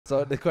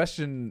So the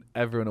question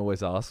everyone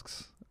always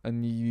asks,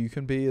 and you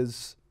can be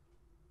as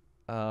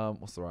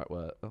what's the right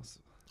word?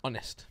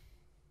 Honest.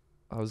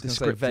 I was going to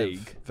say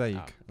vague. Vague.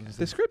 Okay.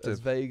 Descriptive. As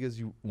vague as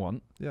you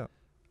want. Yeah.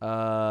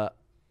 Are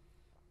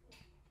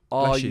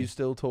Bless you you.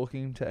 still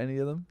talking to any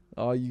of them?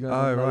 Are you going Oh,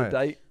 on another right.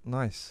 date?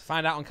 Nice.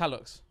 Find out on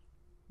Callux.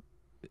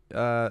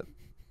 No.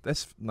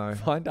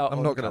 Find out. I'm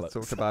on not going to Callux.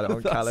 talk about it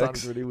on That Callux.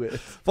 sounds really weird.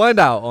 Find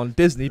out on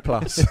Disney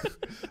Plus.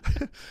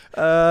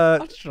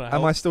 I'm just trying to Am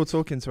help. I still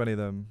talking to any of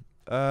them?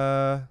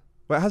 Well,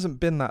 it hasn't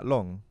been that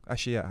long.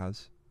 Actually, yeah, it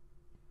has.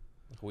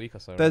 Like a week or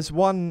so. There's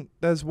one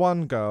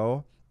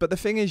girl, but the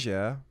thing is,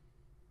 yeah.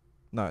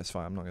 No, it's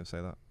fine. I'm not going to say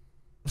that.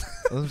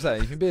 As I'm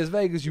saying, you can be as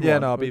vague as you Yeah,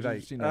 want. no, I'll but be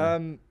just, vague. you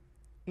know.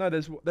 No,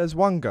 there's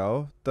one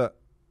girl that,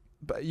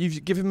 but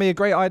you've given me a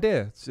great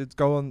idea to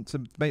go on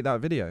to make that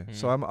video.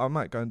 So I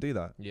might go and do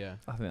that. Yeah.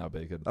 I think that'd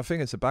be good. I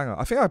think it's a banger.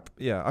 I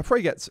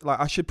probably get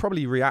I should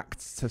probably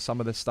react to some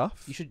of this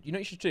stuff. You know what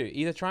you should do?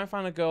 Either try and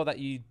find a girl that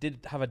you did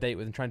have a date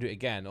with and try and do it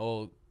again,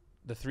 or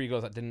the 3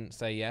 girls that didn't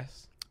say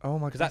yes. Oh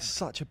my 'Cause god, that's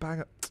such a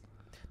banger.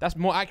 That's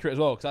more accurate as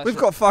well. We've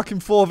got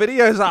fucking 4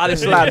 videos out of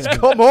this, lads.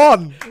 Come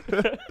on.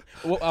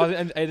 Well,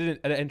 I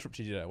didn't interrupt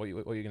you there. What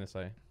are you gonna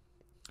say?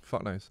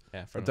 Fuck knows.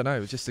 Yeah. I don't know. It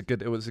was just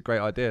it was a great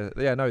idea.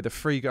 Yeah, no, the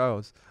 3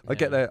 girls. I'll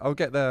get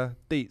their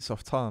deets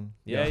off Tan.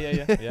 Yeah.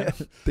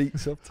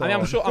 Deets up I mean,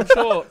 I'm time.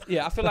 sure.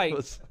 Yeah, I feel like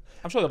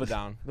I'm sure they'll be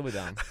down. They'll be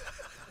down.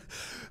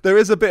 There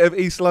is a bit of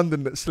East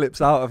London that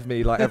slips out of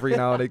me like every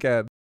now and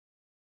again.